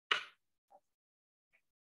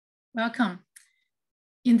Welcome.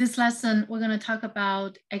 In this lesson, we're going to talk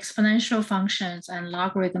about exponential functions and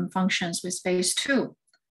logarithm functions with base 2,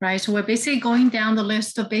 right? So we're basically going down the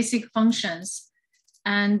list of basic functions,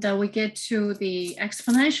 and we get to the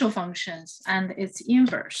exponential functions and its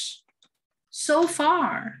inverse. So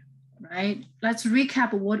far, right, let's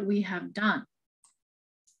recap what we have done.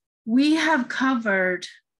 We have covered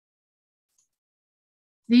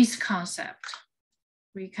this concept.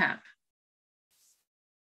 Recap.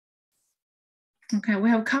 Okay, we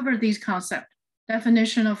have covered these concepts.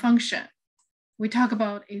 Definition of function. We talk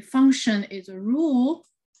about a function is a rule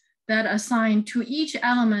that assigns to each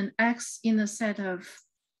element x in the set of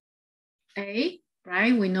A,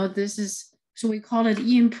 right? We know this is, so we call it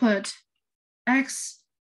input x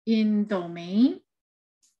in domain.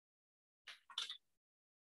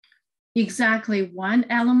 Exactly one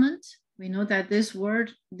element. We know that this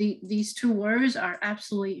word, these two words are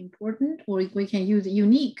absolutely important, or we can use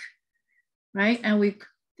unique, right? And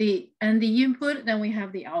the input, then we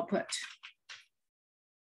have the output.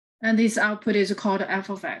 And this output is called f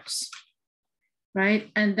of x,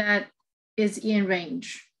 right? And that is in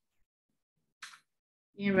range.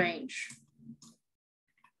 In range.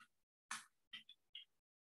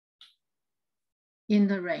 In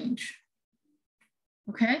the range.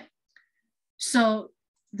 Okay? So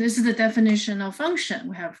this is the definition of function.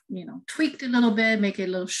 We have, tweaked a little bit, make it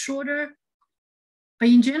a little shorter. But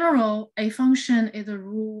in general, a function is a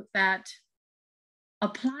rule that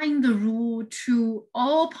applying the rule to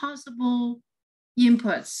all possible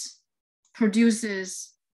inputs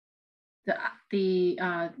produces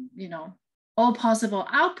all possible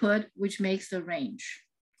output, which makes the range.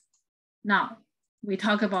 Now, we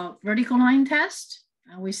talk about vertical line test,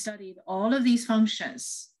 and we studied all of these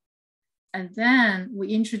functions. And then we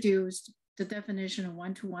introduced the definition of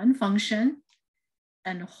one-to-one function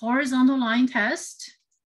and horizontal line test,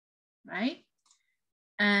 right?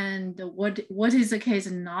 And what is the case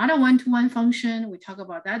not a one-to-one function? We talk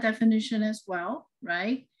about that definition as well,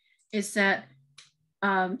 right? It's that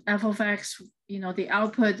f of x, the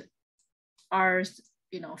output are,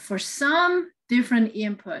 for some different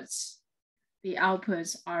inputs, the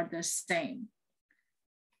outputs are the same.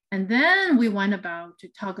 And then we went about to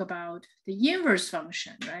talk about the inverse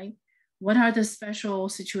function, right? What are the special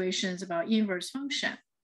situations about inverse function?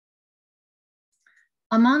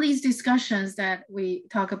 Among these discussions that we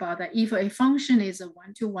talk about, that if a function is a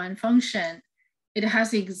one-to-one function, it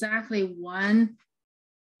has exactly one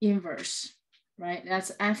inverse, right?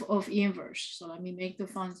 That's f of inverse. So let me make the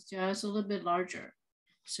font just a little bit larger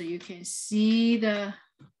so you can see the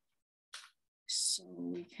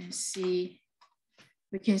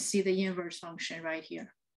the inverse function right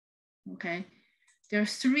here. Okay, there are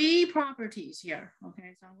three properties here.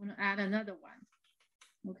 Okay, so I'm going to add another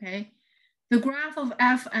one. Okay, the graph of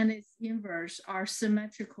f and its inverse are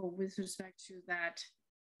symmetrical with respect to that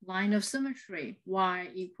line of symmetry, y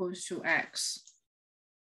equals to x.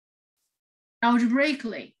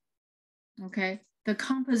 Algebraically, okay, the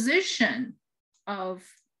composition of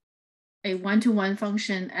a one-to-one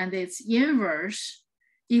function and its inverse,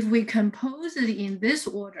 if we compose it in this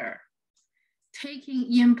order, taking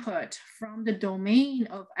input from the domain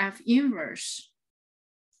of f inverse,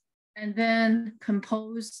 and then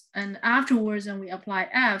compose, and afterwards, and we apply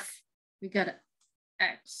f, we get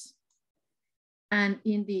x. And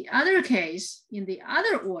in the other case, in the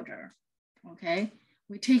other order, okay,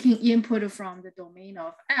 we're taking input from the domain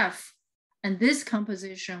of f, and this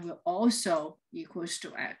composition will also equals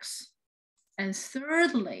to x. And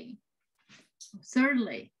thirdly,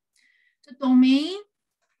 the domain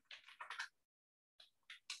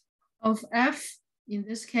of f in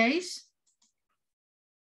this case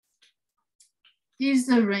is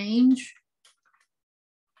the range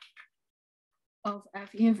of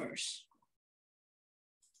f inverse.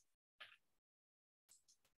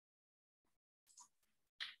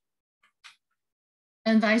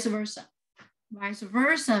 And vice versa. Vice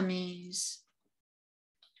versa means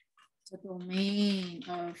the domain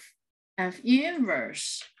of f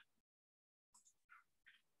inverse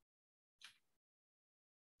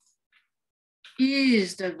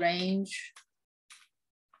is the range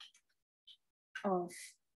of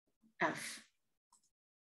f.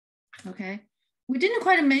 Okay, we didn't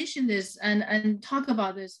quite mention this and talk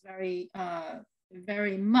about this very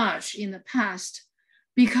much in the past,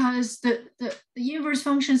 because the inverse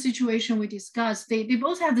function situation we discussed, they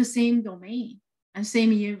both have the same domain and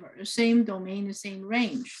same inverse, same domain, the same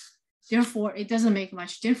range. Therefore, it doesn't make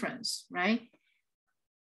much difference, right?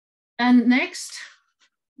 And next,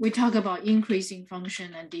 we talk about increasing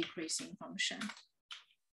function and decreasing function.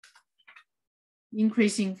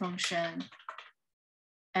 Increasing function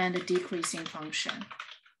and a decreasing function.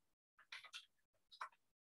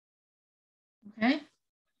 Okay,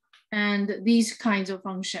 and these kinds of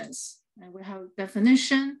functions, and we have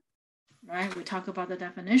definition, right? We talk about the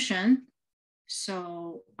definition.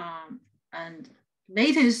 So, and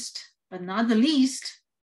latest but not the least,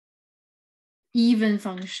 even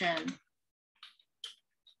function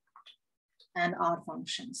and odd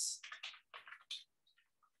functions.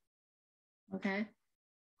 Okay,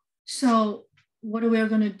 so what we're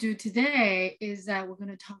going to do today is that we're going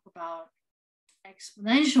to talk about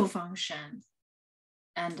exponential function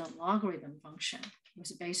and the logarithm function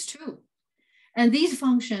with base 2. And these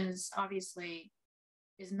functions obviously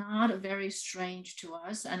is not very strange to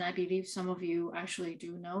us, and I believe some of you actually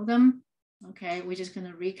do know them. Okay, we're just going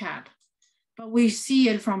to recap, but we see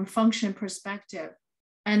it from function perspective.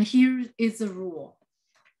 And here is the rule.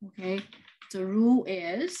 Okay, the rule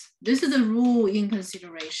is, this is the rule in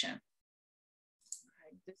consideration.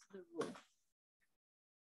 Okay, this is the rule.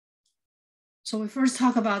 So we first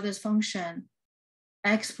talk about this function,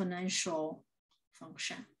 exponential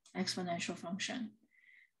function, exponential function.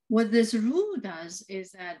 What this rule does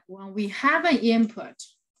is that when we have an input,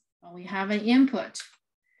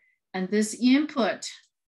 and this input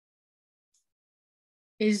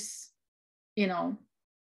is, you know,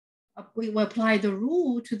 we apply the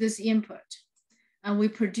rule to this input, and we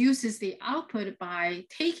produces the output by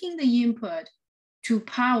taking the input to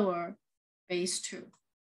power base 2,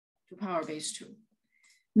 to power base 2.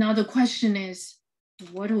 Now the question is,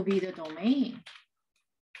 what will be the domain?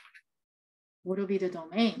 What will be the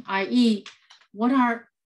domain? I.e., what are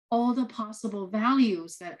all the possible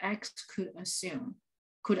values that x could assume?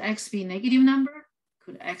 Could x be negative number?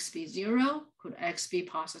 Could x be 0? Could x be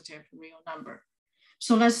positive real number?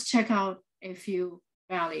 So let's check out a few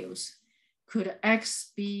values. Could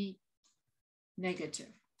x be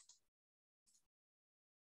negative?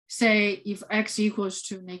 Say if x equals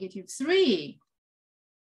to -3,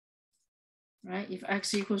 right? If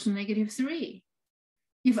x equals to -3.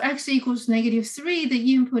 If x equals -3,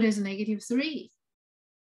 the input is -3.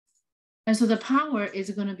 And so the power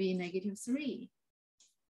is going to be -3.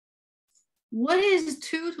 What is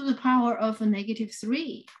 2 to the power of a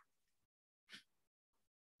 -3?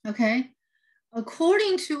 Okay,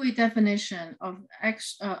 according to a definition of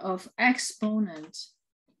exponent,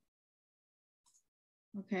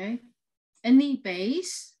 okay, any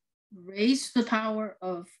base raised to the power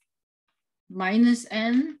of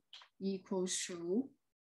 -n equals to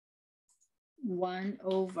 1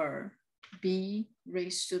 over b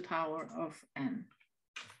raised to the power of n.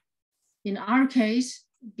 In our case,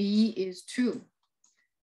 b is 2,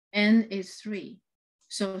 n is 3.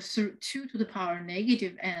 So 2 to the power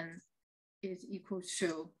 -n is equal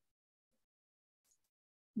to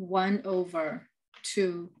 1 over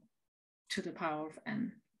 2 to the power of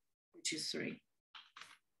n, which is 3.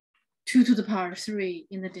 2 to the power 3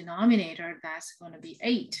 in the denominator, that's going to be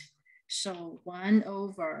 8. So 1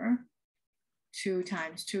 over 2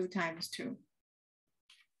 times 2 times 2.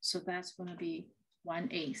 So that's going to be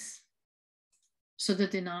 1/8. So the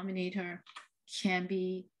denominator can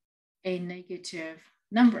be a negative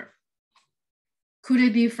number. Could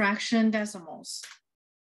it be fraction decimals?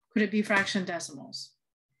 Could it be fraction decimals?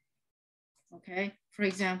 Okay, for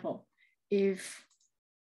example, if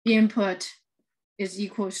input is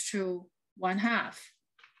equals to 1/2,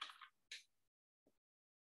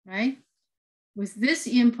 right? With this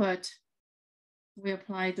input, we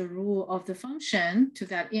apply the rule of the function to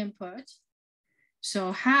that input.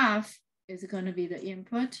 So 1/2 is going to be the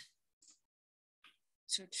input.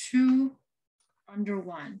 So 2 under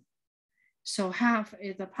 1. So 1/2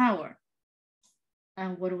 is the power.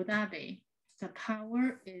 And what would that be? The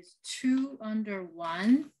power is 2 under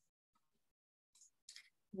 1.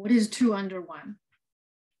 What is 2 under 1?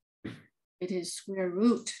 It is square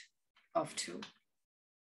root of 2,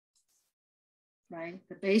 right?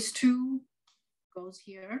 The base 2 goes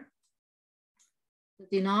here.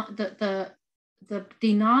 The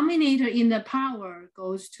denominator in the power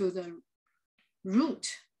goes to the root.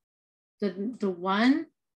 The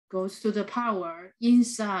 1 goes to the power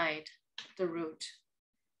inside the root.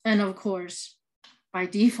 And of course, by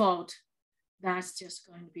default, that's just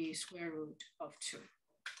going to be square root of 2.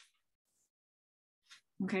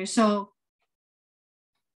 Okay, so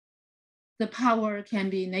the power can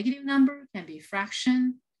be negative number, can be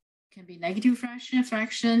fraction, can be negative fraction,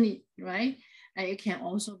 right? And it can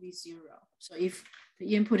also be 0. So if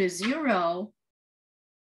the input is 0,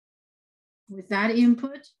 with that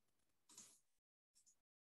input,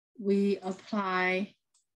 we apply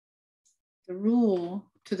the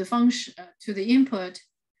rule to the function, to the input,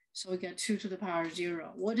 So we get 2 to the power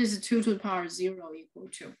 0. What is 2 to the power 0 equal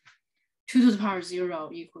to? 2 to the power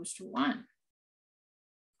 0 equals to 1.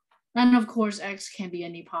 And of course, x can be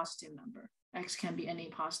any positive number. X can be any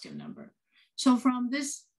positive number. So from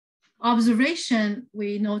this observation,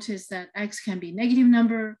 we notice that x can be negative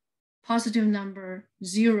number, positive number,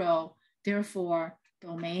 0. Therefore,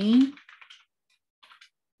 domain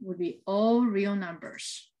would be all real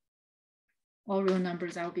numbers. All real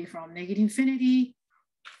numbers that will be from negative infinity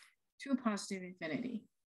to positive infinity.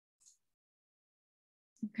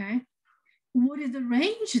 Okay, what is the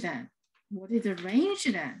range then? What is the range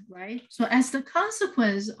then, right? So as the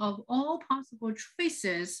consequence of all possible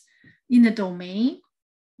choices in the domain,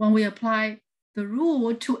 when we apply the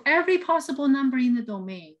rule to every possible number in the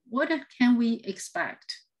domain, what can we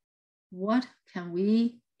expect? What can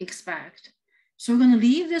we expect? So we're going to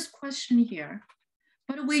leave this question here,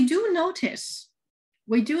 but we do notice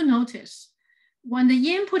when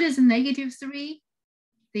the input is -3,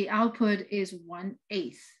 the output is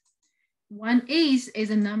 1/8. 1/8 is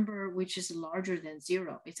a number which is larger than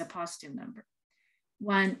 0. It's a positive number.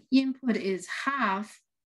 When input is half,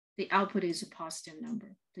 the output is a positive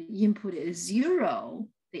number. The input is 0,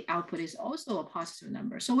 the output is also a positive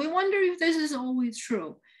number. So we wonder if this is always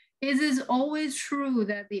true. Is it always true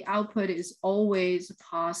that the output is always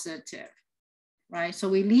positive, right? So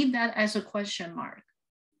we leave that as a question mark.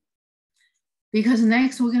 Because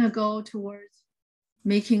next we're gonna go towards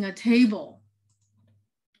making a table,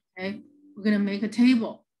 okay? We're gonna make a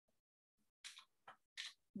table,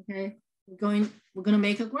 okay? We're gonna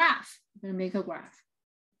make a graph. We're gonna make a graph.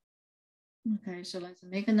 Okay, so let's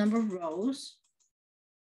make a number of rows.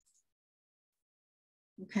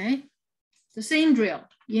 Okay, the same drill,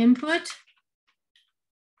 input,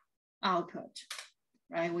 output,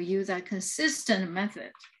 right? We use that consistent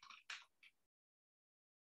method.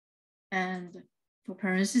 And for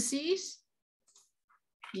parentheses,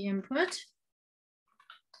 input,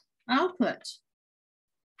 output.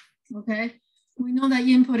 Okay, we know that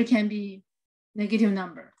input can be negative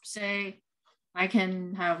number. Say I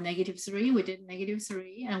can have -3, we did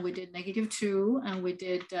 -3, and we did -2, and we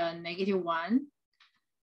did -1.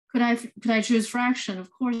 Could I choose fraction? Of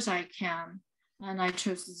course I can. And I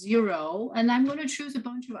chose 0, and I'm going to choose a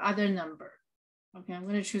bunch of other number. Okay, I'm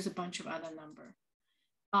going to choose a bunch of other number.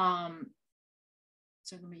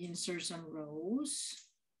 So I'm going to insert some rows,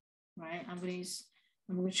 right? I'm going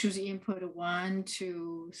to choose the input 1,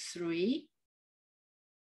 2, 3.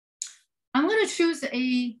 I'm going to choose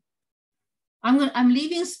I'm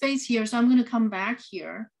leaving space here, so I'm going to come back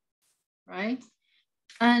here, right?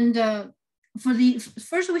 And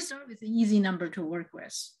first we start with an easy number to work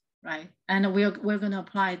with, right? And we're going to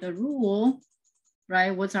apply the rule,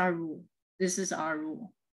 right? What's our rule? This is our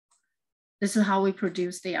rule. This is how we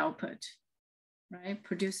produce the output, right?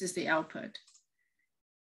 Produces the output.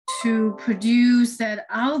 To produce that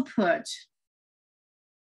output,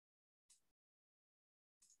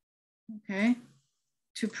 okay?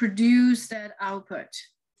 To produce that output.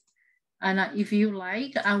 And if you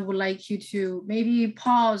like, I would like you to maybe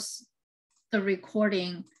pause the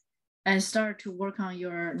recording and start to work on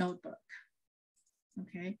your notebook,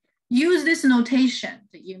 okay? Use this notation.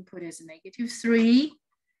 The input is -3,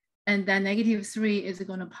 and then -3 is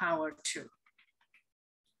going to power 2.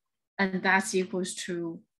 And that's equals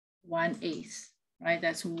to 1/8, right?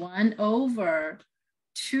 That's 1 over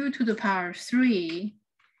 2 to the power 3,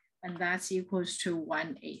 and that's equals to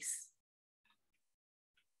 1/8.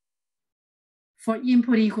 For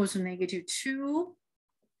input equals to -2,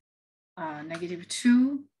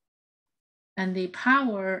 -2, and the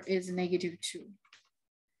power is -2.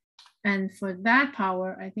 And for that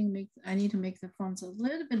power, I think I need to make the fonts a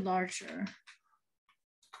little bit larger,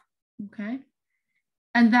 okay?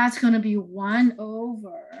 And that's going to be 1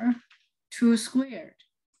 over 2 squared.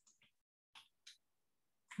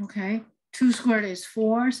 Okay, 2 squared is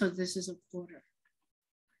 4, so this is 1/4.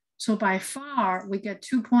 So by far, we get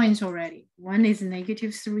 2 points already. One is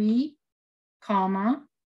 -3, comma,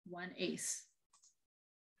 1/8.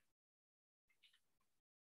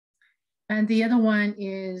 And the other one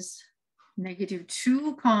is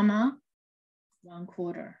 -2, comma,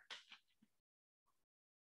 1/4.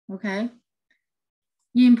 Okay.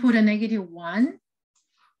 Input a -1,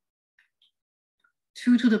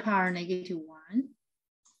 2 to the power -1,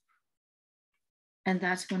 and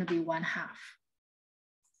that's going to be 1/2.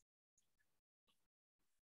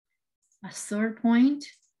 A third point,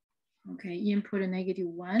 okay, input a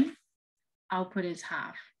 -1, output is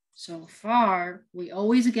 1/2. So far, we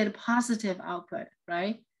always get a positive output,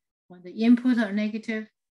 right? When the inputs are negative,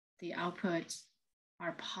 the outputs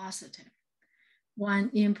are positive. When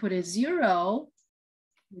input is 0,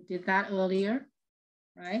 We did that earlier,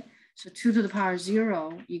 right? So 2 to the power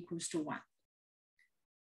 0 equals to 1.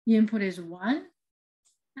 Input is 1,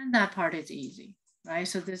 and that part is easy, right?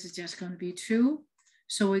 So this is just going to be 2.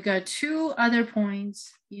 So we got 2 other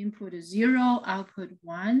points, input is 0, output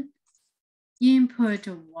 1, input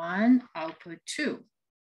 1, output 2.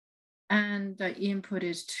 And the input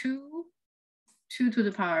is 2, 2 to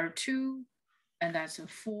the power 2, and that's a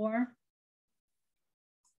 4.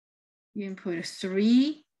 Input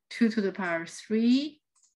 3, 2 to the power 3,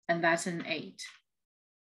 and that's an 8.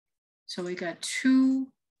 So we got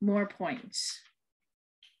 2 more points.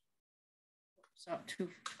 So 2,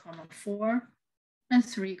 4, and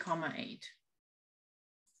 3, 8.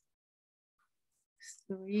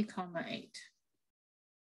 3, 8.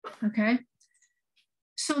 Okay.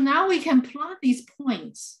 So now we can plot these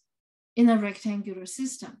points in a rectangular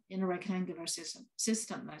system.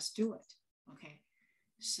 Let's do it. Okay.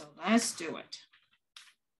 So let's do it.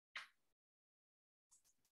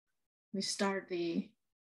 We start the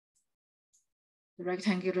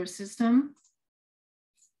rectangular system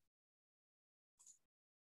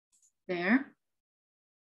there.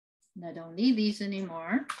 And I don't need these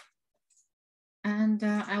anymore. And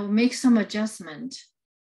I will make some adjustment.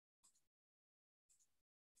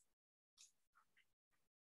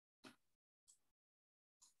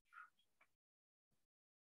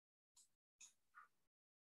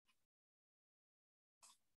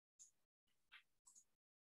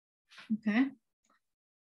 Okay.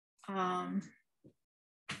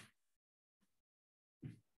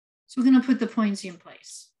 So we're going to put the points in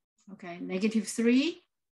place. Okay, -3,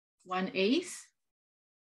 1/8.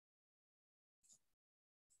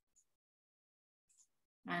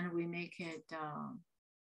 And we make it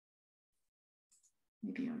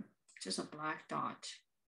maybe just a black dot,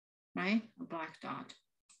 right? A black dot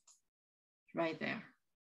right there,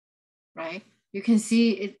 right? You can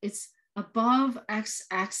see it's above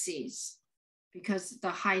x-axis because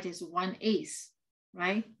the height is 1/8,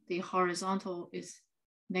 right? The horizontal is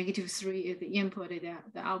 -3 is the input,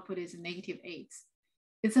 the output is -8.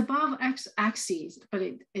 It's above x-axis, but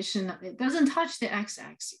it doesn't touch the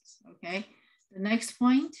x-axis, okay? The next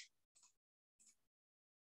point.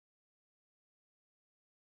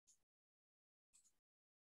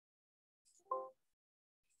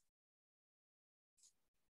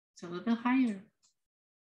 It's a little bit higher.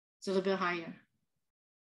 It's a little bit higher.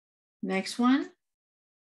 Next one.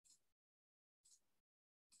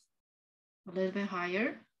 A little bit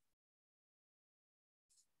higher.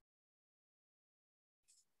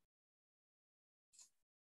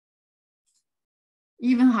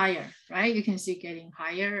 Even higher, right? You can see getting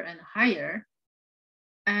higher and higher.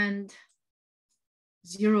 And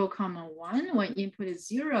 0, 1, when input is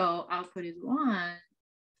 0, output is 1.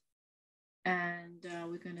 And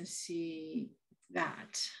we're gonna see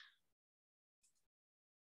that.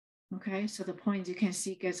 Okay, so the points you can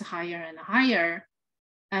see gets higher and higher.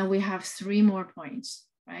 And we have 3 more points,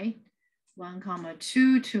 right? 1,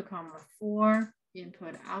 2, 2, 4,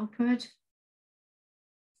 input, output.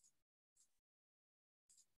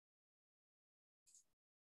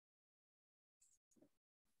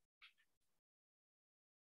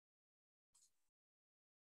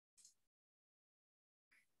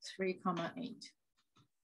 Three, 8.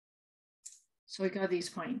 So we got these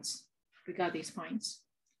points.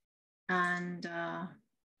 And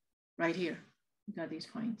right here, we got these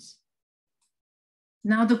points.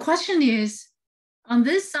 Now the question is, on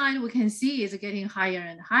this side, we can see it's getting higher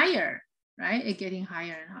and higher, right? It's getting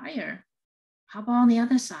higher and higher. How about on the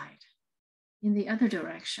other side, in the other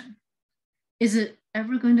direction? Is it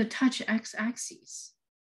ever going to touch x-axis,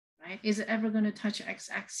 right? Is it ever going to touch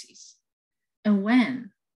x-axis? And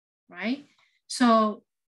when, right? So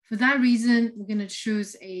for that reason, we're going to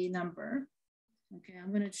choose a number. Okay,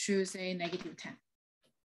 I'm going to choose a -10.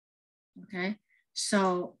 Okay,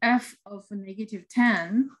 so f of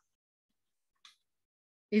 -10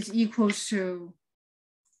 is equals to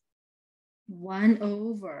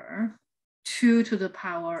 1/2 to the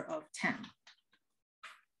power of 10.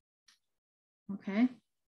 Okay,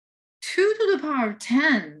 2 to the power of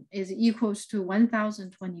 10 is equals to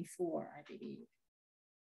 1024, I believe.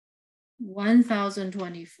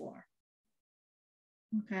 1024.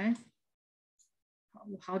 Okay.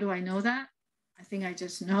 How do I know that? I think I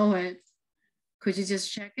just know it. Could you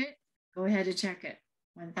just check it? Go ahead and check it.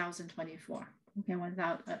 1024. Okay,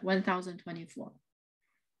 1024.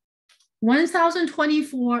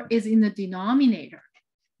 1024 is in the denominator.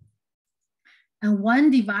 And 1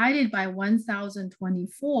 divided by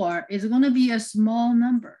 1024 is going to be a small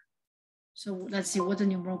number. So let's see what's the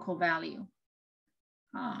numerical value.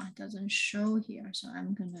 It doesn't show here, so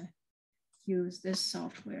I'm going to use this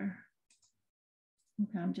software.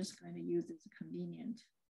 Okay, I'm just going to use it as convenient.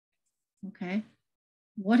 Okay,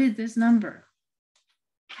 what is this number?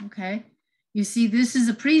 Okay, you see this is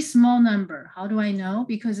a pretty small number. How do I know?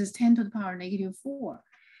 Because it's 10 to the power negative 4.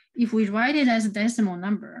 If we write it as a decimal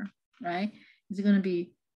number, right, it's going to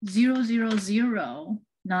be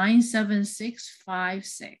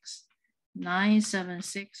 000-97656.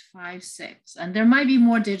 97656. And there might be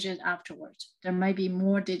more digits afterwards. There might be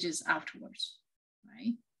more digits afterwards,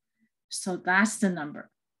 right? So that's the number.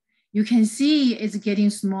 You can see it's getting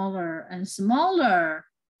smaller and smaller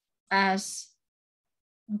as,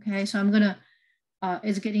 okay, so I'm gonna,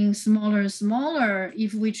 it's getting smaller and smaller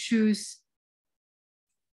if we choose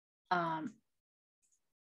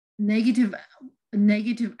negative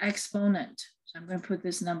exponent. So I'm gonna put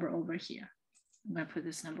this number over here. I'm gonna put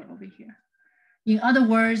this number over here. In other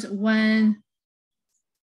words, when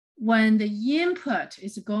the input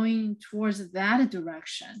is going towards that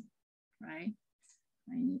direction, right?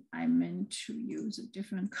 I meant to use a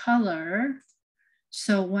different color.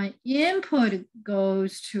 So when input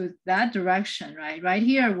goes to that direction, right? Right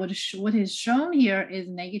here, what is shown here is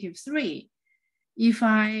 -3. If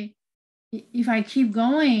I keep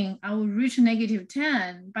going, I will reach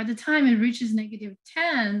 -10. By the time it reaches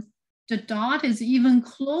 -10, the dot is even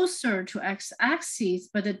closer to x-axis,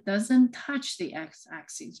 but it doesn't touch the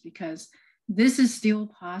x-axis because this is still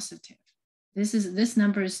positive. This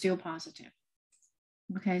number is still positive.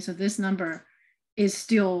 Okay, so this number is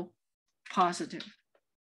still positive.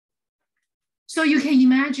 So you can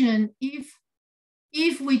imagine if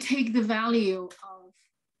we take the value of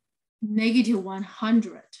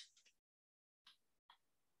 -100,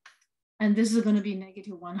 and this is going to be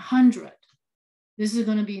 -100. This is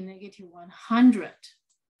going to be -100,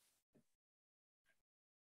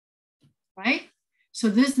 right? So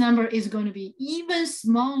this number is going to be even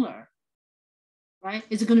smaller, right?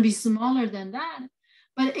 It's going to be smaller than that,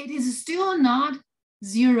 but it is still not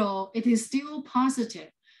 0. It is still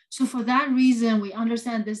positive. So for that reason, we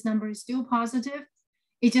understand this number is still positive.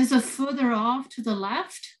 It's just further off to the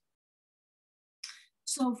left.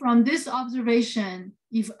 So from this observation,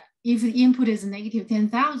 if the input is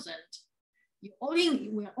 -10,000,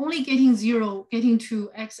 we're only getting 0, getting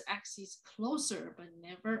to x-axis closer, but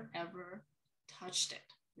never ever touched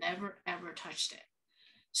it. Never ever touched it.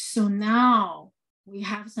 So now we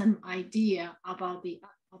have some idea about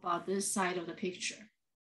this side of the picture.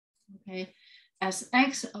 Okay, as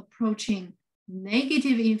x approaching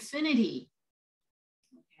 -infinity.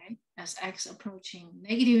 Okay, as x approaching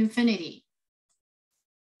 -infinity.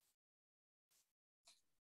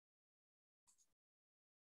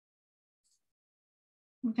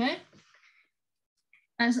 Okay,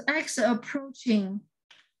 as x approaching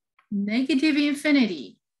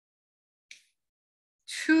 -infinity,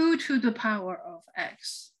 2 to the power of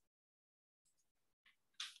x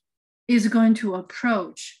is going to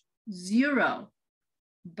approach 0,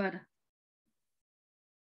 but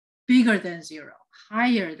bigger than 0,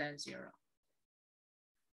 higher than 0.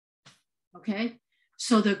 Okay,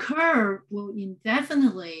 so the curve will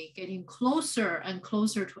indefinitely getting closer and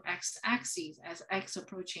closer to x-axis as x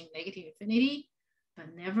approaching -infinity,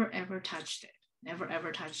 but never ever touched it, never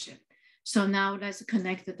ever touched it. So now let's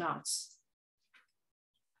connect the dots.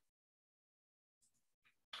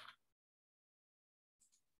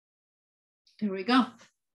 There we go.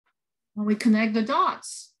 When we connect the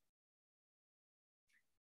dots,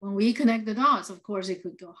 of course, it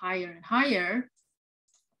could go higher and higher,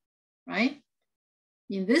 right?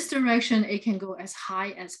 In this direction, it can go as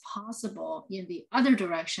high as possible. In the other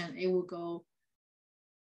direction, it will go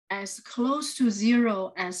as close to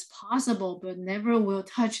 0 as possible, but never will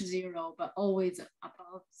touch 0, but always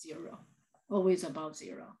above 0, always above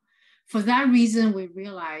 0. For that reason, we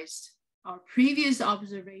realized our previous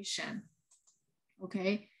observation,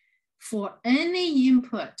 okay, for any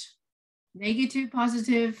input, negative,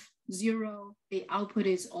 positive, 0, the output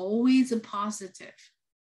is always positive.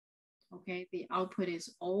 Okay, the output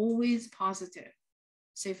is always positive.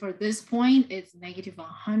 Say for this point, it's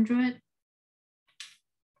 -100,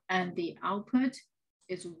 and the output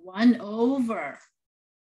is 1/,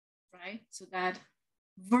 right? So that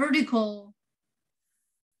vertical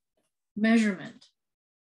measurement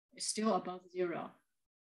is still above 0.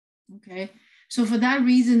 Okay, so for that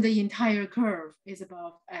reason, the entire curve is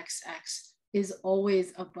above x-axis, is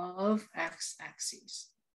always above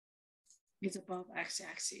x-axis. It's above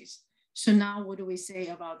x-axis. So now what do we say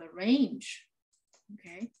about the range?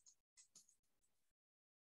 Okay.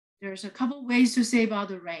 There's a couple ways to say about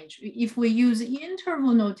the range. If we use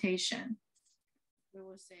interval notation, we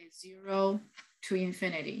will say 0 to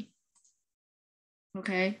infinity.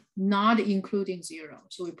 okay? Not including 0.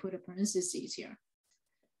 So we put a parentheses here.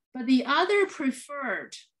 But the other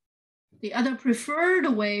preferred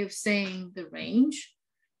way of saying the range,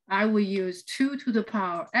 I will use 2 to the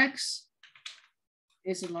power x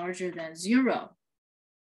is larger than 0.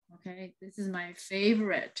 Okay, this is my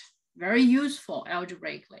favorite, very useful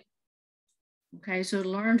algebraically. Okay, so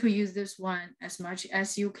learn to use this one as much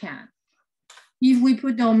as you can. If we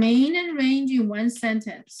put domain and range in one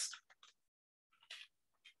sentence,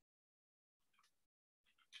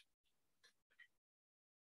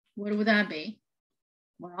 what would that be?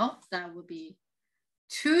 Well, that would be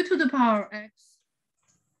 2 to the power x,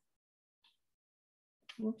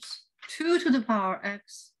 whoops, 2 to the power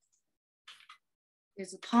x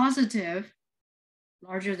is positive,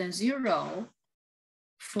 larger than 0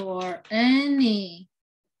 for any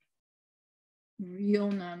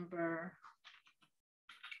real number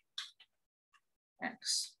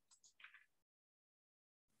x.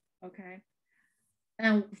 Okay.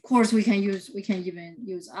 And of course, we can even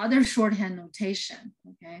use other shorthand notation.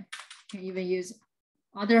 Okay, we can even use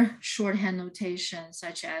other shorthand notation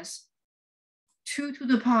such as 2 to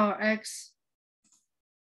the power x,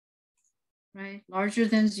 right, larger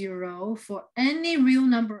than 0 for any real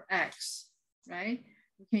number x, right?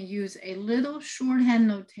 We can use a little shorthand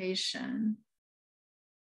notation,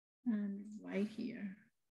 and right here.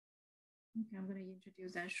 Okay, I'm going to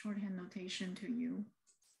introduce that shorthand notation to you.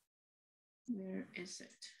 Where is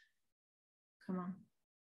it? Come on.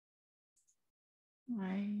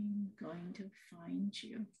 I'm going to find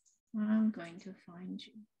you. I'm going to find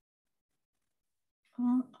you.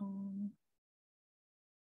 Uh-oh.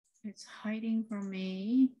 It's hiding from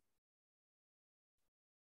me.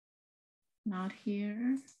 Not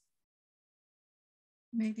here.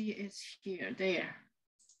 Maybe it's here, there.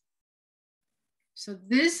 So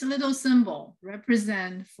this little symbol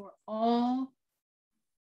represents for all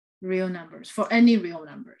real numbers, for any real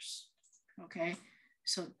numbers, okay?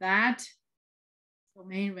 So that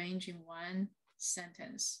domain range in one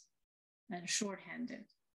sentence and shorthanded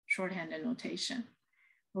notation,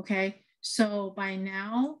 okay? So by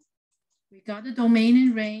now, we got the domain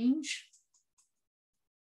and range,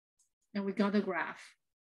 and we got the graph.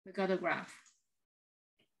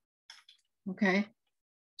 Okay?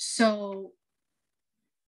 So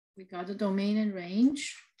we got the domain and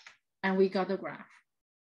range, and we got the graph.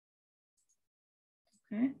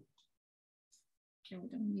 Okay, so we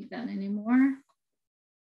don't need that anymore.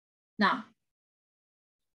 Now,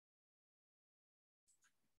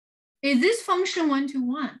 is this function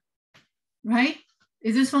 1-to-1, right?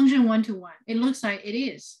 Is this function 1-to-1? It looks like it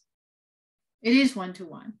is. It is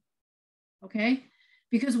 1-to-1, okay?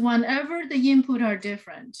 Because whenever the input are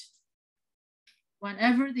different,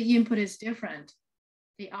 whenever the input is different,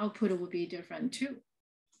 the output will be different too,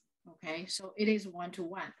 okay? So it is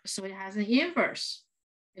 1-to-1, so it has an inverse.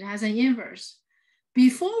 It has an inverse.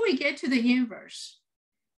 Before we get to the inverse,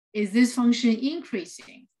 is this function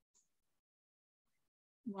increasing?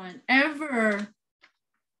 Whenever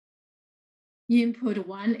input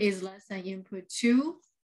 1 is less than input 2,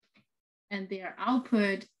 and their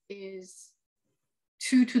output is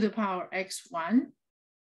 2 to the power x1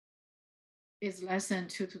 is less than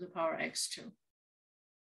 2 to the power x2.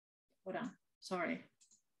 Hold on, sorry.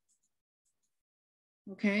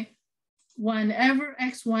 Okay. Whenever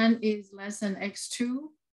x1 is less than x2,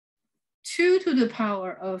 2 to the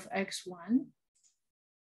power of x1,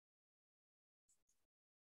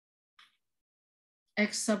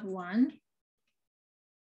 x sub 1,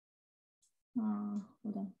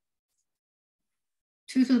 hold on.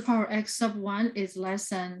 2 to the power x sub 1 is less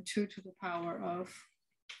than 2 to the power of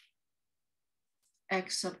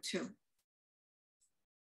x sub 2.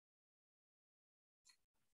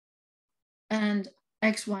 And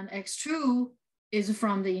x1, x2 is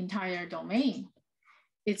from the entire domain.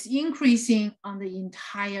 It's increasing on the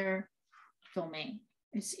entire domain.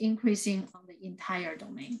 It's increasing on the entire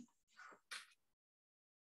domain.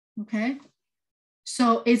 Okay,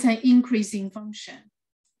 so it's an increasing function.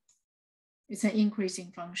 It's an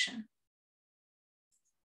increasing function.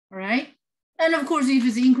 All right, and of course, if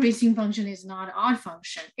it's increasing function, it's not an odd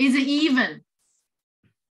function. Is it even?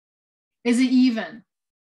 Is it even?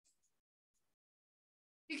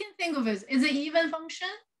 You can think of it, is it even function?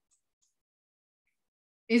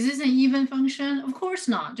 Is this an even function? Of course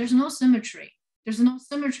not, there's no symmetry. There's no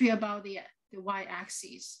symmetry about the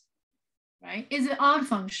y-axis, right? Is it odd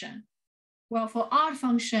function? Well, for odd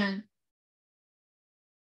function,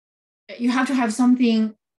 you have to have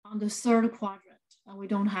something on the third quadrant, and we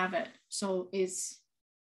don't have it. So if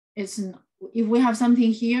we have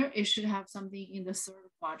something here, it should have something in the third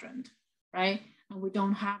quadrant, right? And we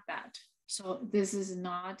don't have that. So this is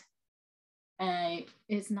not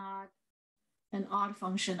it's not an odd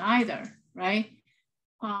function either, right?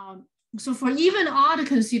 So for even odd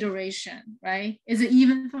consideration, right? Is it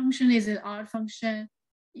even function? Is it odd function?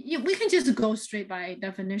 We can just go straight by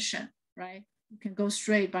definition, right? We can go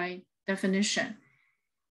straight by definition.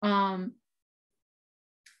 To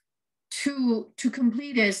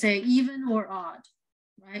complete it, say even or odd,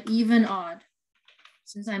 right? Even, odd.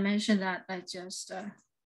 Since I mentioned that, let's just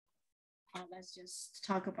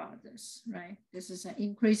talk about this, right? This is an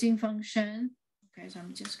increasing function. Okay, so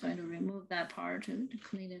I'm just going to remove that part to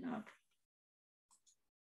clean it up.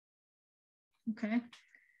 Okay.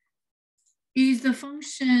 Is the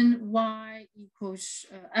function y equals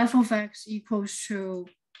f of x equals to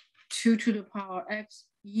 2 to the power x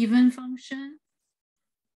even function?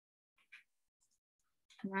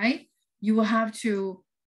 Right? You will have to,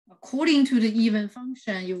 according to the even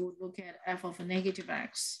function, you would look at f of negative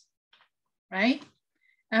x, right?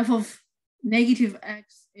 F of negative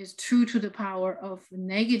x is 2 to the power of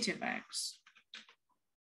negative x.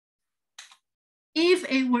 If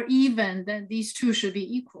it were even, then these two should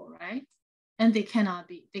be equal, right? And they cannot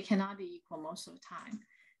be equal most of the time.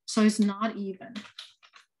 So it's not even.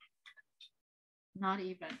 Not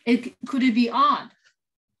even. Could it be odd?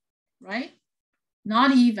 Right?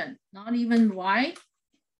 Not even. Not even. Why?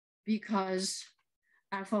 Because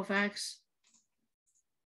f of x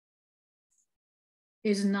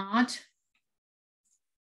is not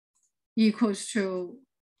equals to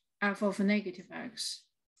f of negative x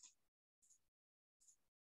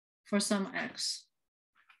for some x.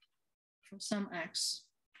 For some x.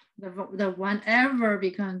 The whenever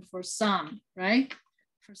becomes for some, right?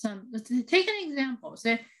 For some, let's take an example.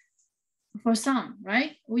 Say for some,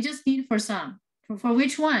 right? We just need for some. For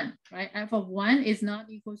which one, right? F of 1 is not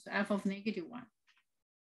equal to f of negative 1.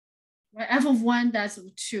 Right? F of 1, that's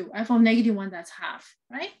 2. F of negative 1, that's half,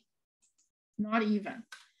 right? Not even.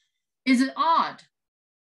 Is it odd?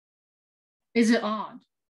 Is it odd?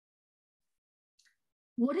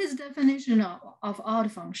 What is the definition of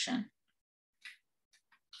odd function?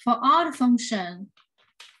 For odd function,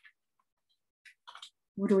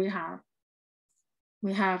 what do we have?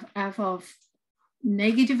 We have f of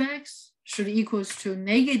negative x should equals to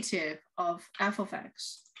negative of f of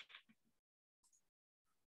x.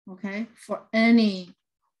 Okay, for any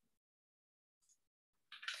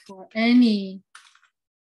input,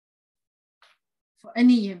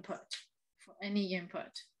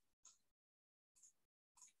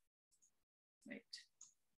 Wait,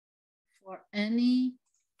 for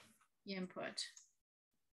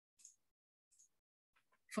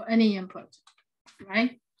any input,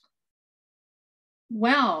 right?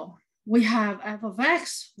 Well, we have f of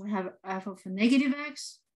x, we have f of negative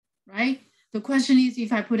x, right? The question is,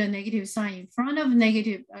 if I put a negative sign in front of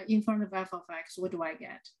f of x, what do I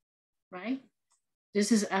get, right?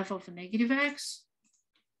 This is f of negative x,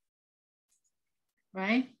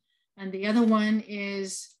 right? And the other one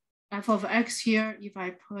is f of x here. If I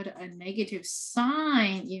put a negative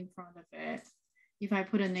sign in front of it,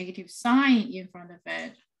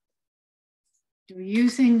 do you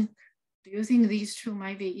think these two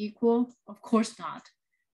might be equal? Of course not.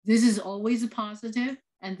 This is always a positive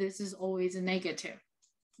and this is always a negative,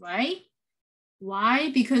 right?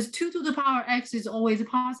 Why? Because 2 to the power x is always a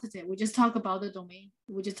positive. We just talk about the domain.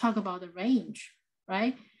 We just talk about the range,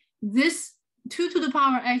 right? This 2 to the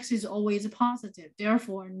power x is always a positive.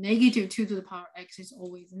 Therefore, negative 2 to the power x is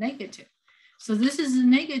always negative. So this is a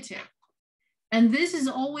negative. And this is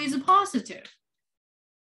always a positive.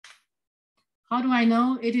 How do I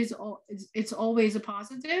know it's always a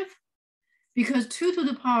positive? Because 2 to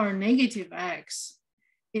the power negative x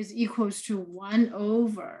is equals to 1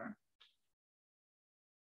 over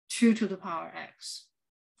 2 to the power x.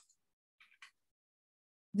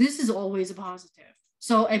 This is always a positive.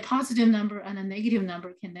 So a positive number and a negative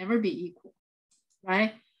number can never be equal,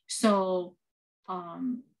 right? So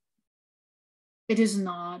it is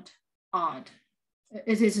not odd.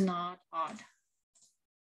 It is not odd.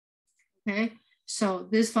 Okay, so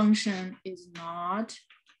this function is not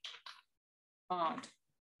odd.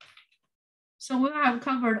 So we have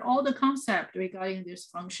covered all the concept regarding this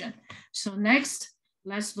function. So next,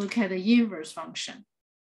 let's look at the inverse function.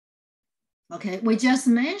 Okay, we just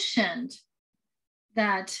mentioned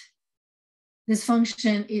that this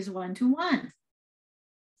function is 1-to-1.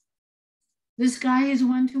 This guy is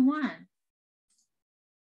 1-to-1.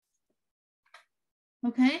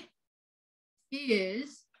 Okay, he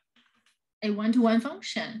is a 1-to-1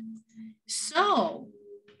 function. So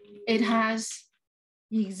it has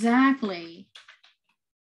exactly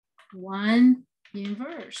one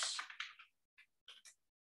inverse.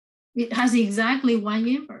 It has exactly one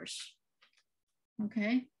inverse.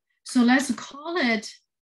 Okay, so let's call it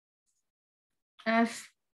F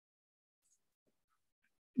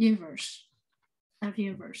inverse. F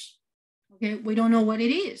inverse. Okay, we don't know what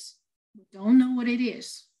it is. We don't know what it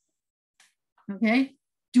is. Okay,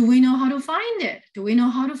 do we know how to find it? Do we know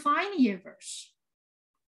how to find the inverse?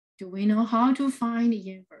 Do we know how to find the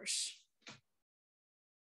inverse?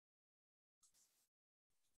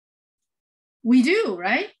 We do,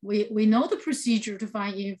 right? We know the procedure to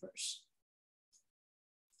find inverse.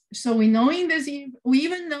 So we knowing this, we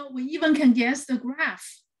even can guess the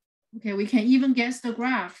graph. Okay, we can even guess the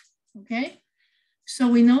graph. Okay, so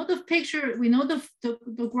we know the picture, we know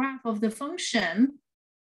the graph of the function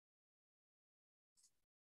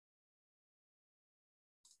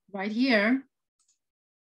right here.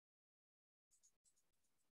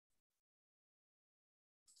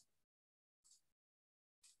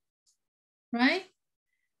 Right?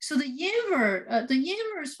 So the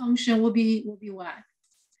inverse function will be what?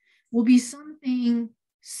 Will be something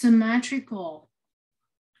symmetrical.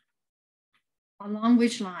 Along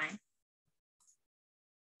which line?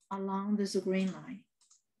 Along this green line.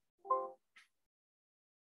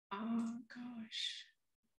 Oh gosh,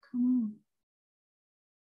 come on.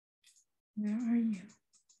 Where are you?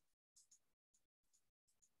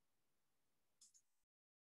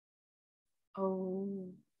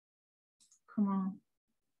 Oh, come on.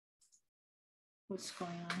 What's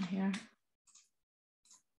going on here?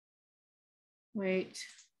 Wait.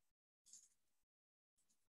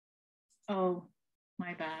 Oh,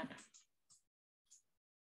 my bad.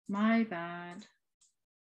 My bad.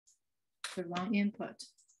 The wrong input.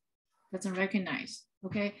 Doesn't recognize.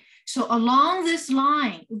 Okay. So along this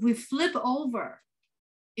line, if we flip over,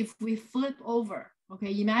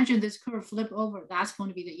 okay, imagine this curve flip over, that's going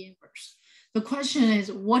to be the inverse. The question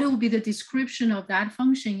is, what will be the description of that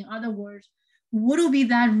function? In other words, what will be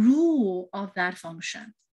that rule of that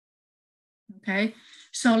function? Okay,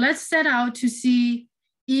 so let's set out to see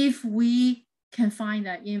if we can find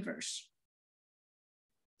that inverse.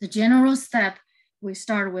 The general step, we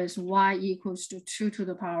start with y equals to 2 to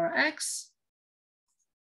the power x,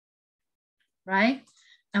 right?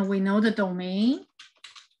 And we know the domain.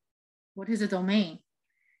 What is the domain?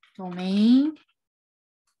 Domain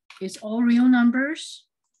is all real numbers.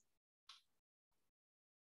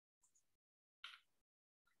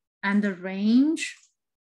 And the range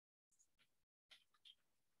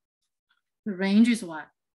is what?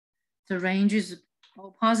 The range is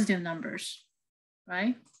all positive numbers,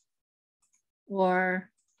 right?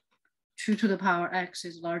 Or 2 to the power x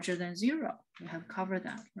is larger than 0. We have covered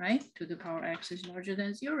that, right? 2 to the power x is larger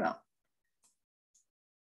than 0.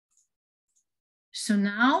 So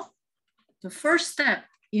now the first step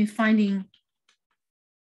in finding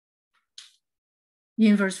the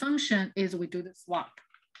inverse function is we do the swap.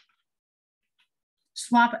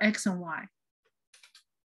 Swap x and y.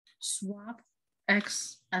 Swap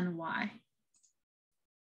x and y.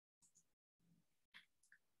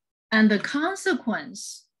 And the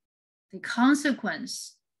consequence,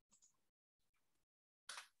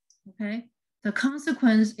 okay? The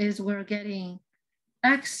consequence is we're getting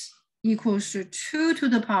x equals to 2 to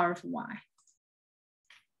the power of y.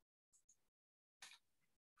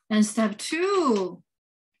 And step 2,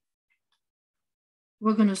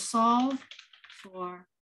 we're going to solve for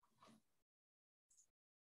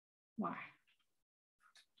y.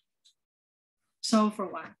 Solve for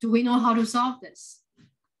y. Do we know how to solve this?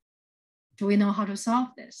 Do we know how to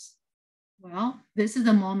solve this? Well, this is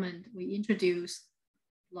the moment we introduce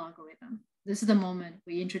logarithm. This is the moment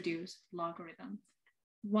we introduce logarithm.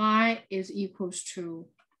 Y is equals to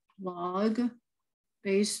log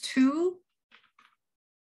base 2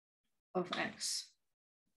 of x.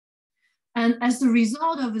 And as the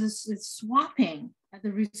result of this swapping,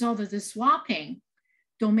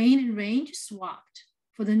 domain and range swapped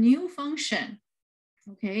for the new function,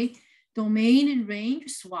 okay? Domain and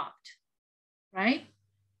range swapped, right?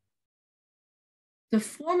 The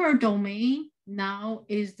former domain now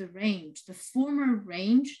is the range. The former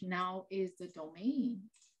range now is the domain.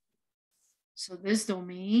 So this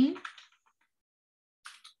domain,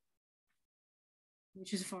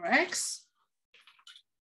 which is for x,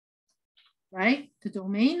 right? The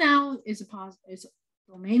domain now is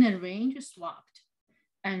domain and range swapped,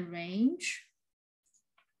 and range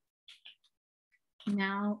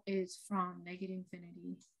now is from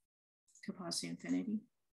 -infinity to +infinity.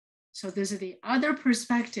 So this is the other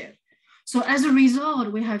perspective. So as a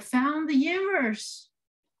result, we have found the inverse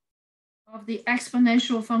of the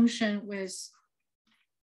exponential function with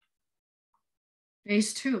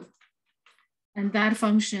base 2. And that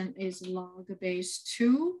function is log base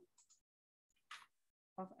 2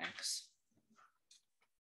 of x.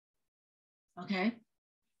 Okay,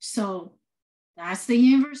 so that's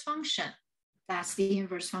the inverse function. That's the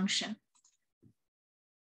inverse function.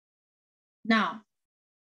 Now,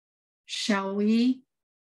 shall we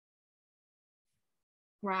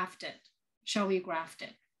graph it? Shall we graph it?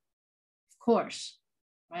 Of course,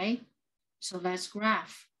 right? So let's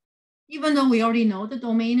graph. Even though we already know the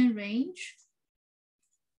domain and range,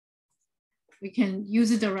 we can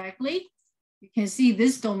use it directly. You can see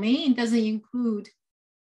this domain doesn't include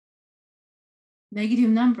negative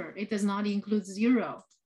number. It does not include 0,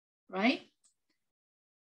 right?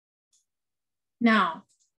 Now,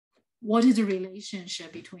 what is the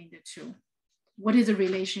relationship between the two? What is the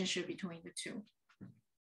relationship between the two,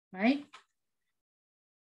 right?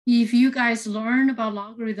 If you guys learn about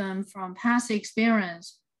logarithm from past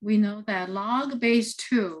experience, we know that log base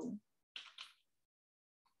 2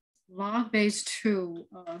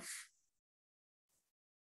 of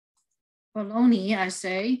bologna, I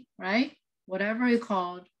say, right? Whatever it's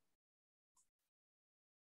called,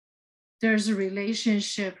 there's a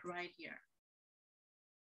relationship right here.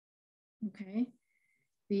 Okay,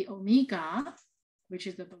 the omega, which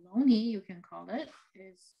is the bologna, you can call it,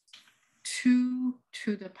 is 2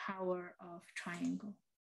 to the power of triangle.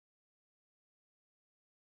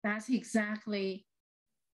 That's exactly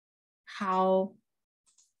how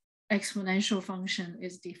exponential function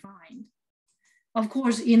is defined. Of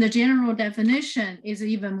course, in the general definition, it's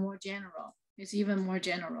even more general. It's even more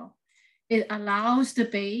general. It allows the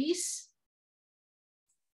base.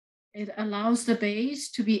 It allows the base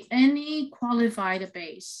to be any qualified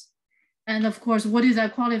base. And of course, what is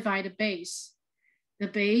that qualified base? The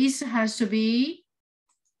base has to be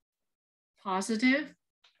positive,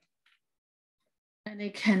 and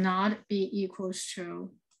it cannot be equals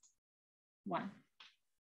to 1.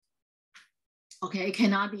 Okay, it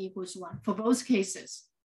cannot be equals to 1 for both cases.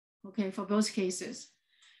 Okay, for both cases.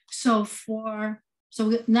 So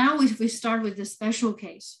now we start with the special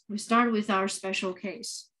case. We start with our special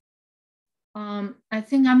case. I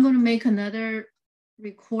think I'm going to make another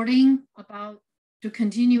recording to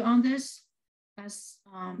continue on this, as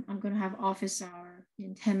I'm going to have office hour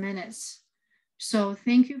in 10 minutes. So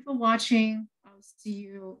thank you for watching. I'll see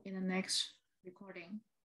you in the next recording.